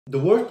The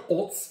word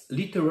odds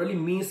literally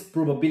means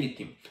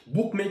probability.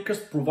 Bookmakers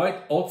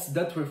provide odds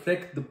that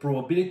reflect the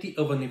probability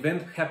of an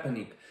event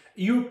happening.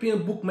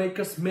 European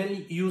bookmakers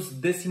mainly use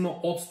decimal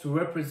odds to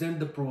represent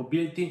the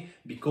probability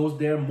because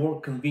they are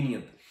more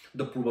convenient.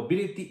 The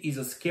probability is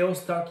a scale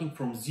starting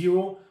from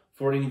 0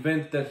 for an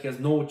event that has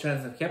no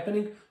chance of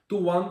happening to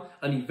 1,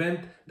 an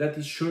event that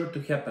is sure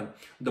to happen.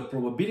 The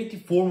probability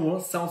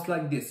formula sounds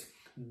like this: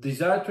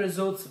 desired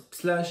results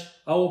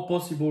 / our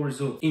possible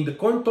results. In the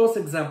coin toss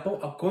example,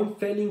 a coin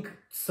failing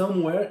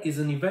somewhere is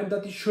an event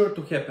that is sure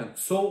to happen,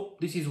 so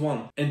this is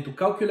 1. And to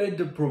calculate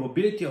the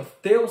probability of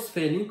tails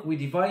failing, we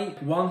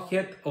divide one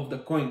head of the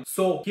coin.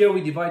 So here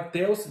we divide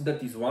tails,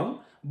 that is 1,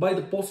 by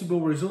the possible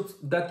results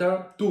that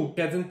are 2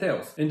 heads and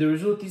tails, and the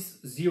result is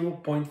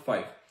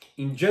 0.5.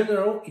 In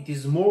general, it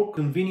is more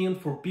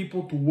convenient for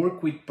people to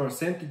work with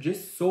percentages,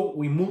 so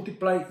we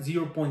multiply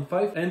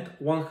 0.5 and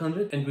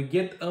 100 and we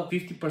get a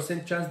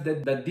 50% chance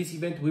that this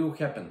event will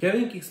happen.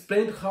 Having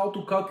explained how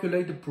to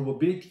calculate the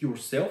probability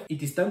yourself,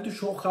 it is time to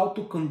show how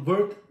to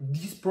convert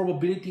this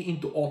probability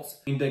into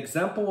odds. In the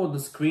example on the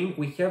screen,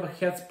 we have a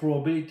heads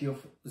probability of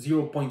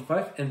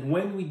 0.5, and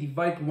when we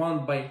divide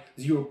 1 by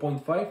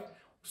 0.5,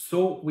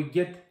 so we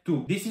get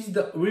 2. This is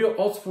the real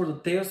odds for the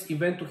tails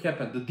event to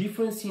happen. The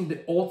difference in the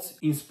odds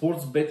in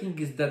sports betting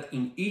is that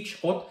in each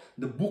odd,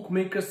 the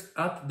bookmakers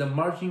add the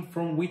margin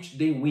from which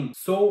they win.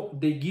 So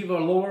they give a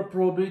lower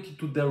probability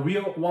to the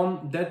real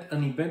one that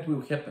an event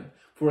will happen.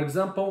 For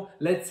example,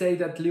 let's say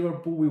that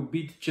Liverpool will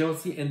beat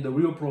Chelsea and the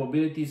real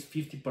probability is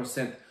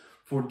 50%.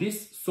 For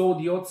this, so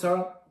the odds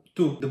are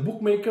 2. The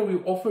bookmaker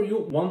will offer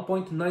you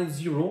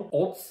 1.90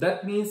 odds.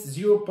 That means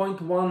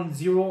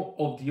 0.10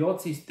 of the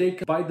odds is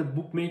taken by the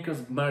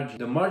bookmaker's margin.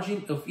 The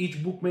margin of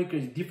each bookmaker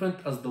is different,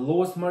 as the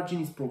lowest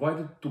margin is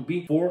provided to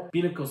be for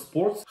Pinnacle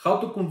Sports. How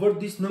to convert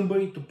this number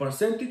into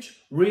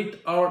percentage? Read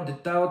our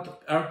detailed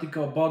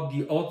article about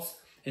the odds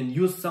and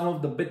use some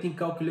of the betting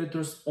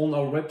calculators on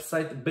our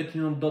website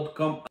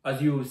bettingom.com,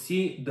 as you will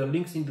see the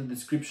links in the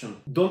description.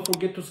 Don't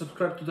forget to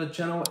subscribe to the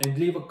channel and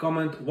leave a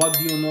comment. What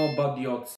do you know about the odds?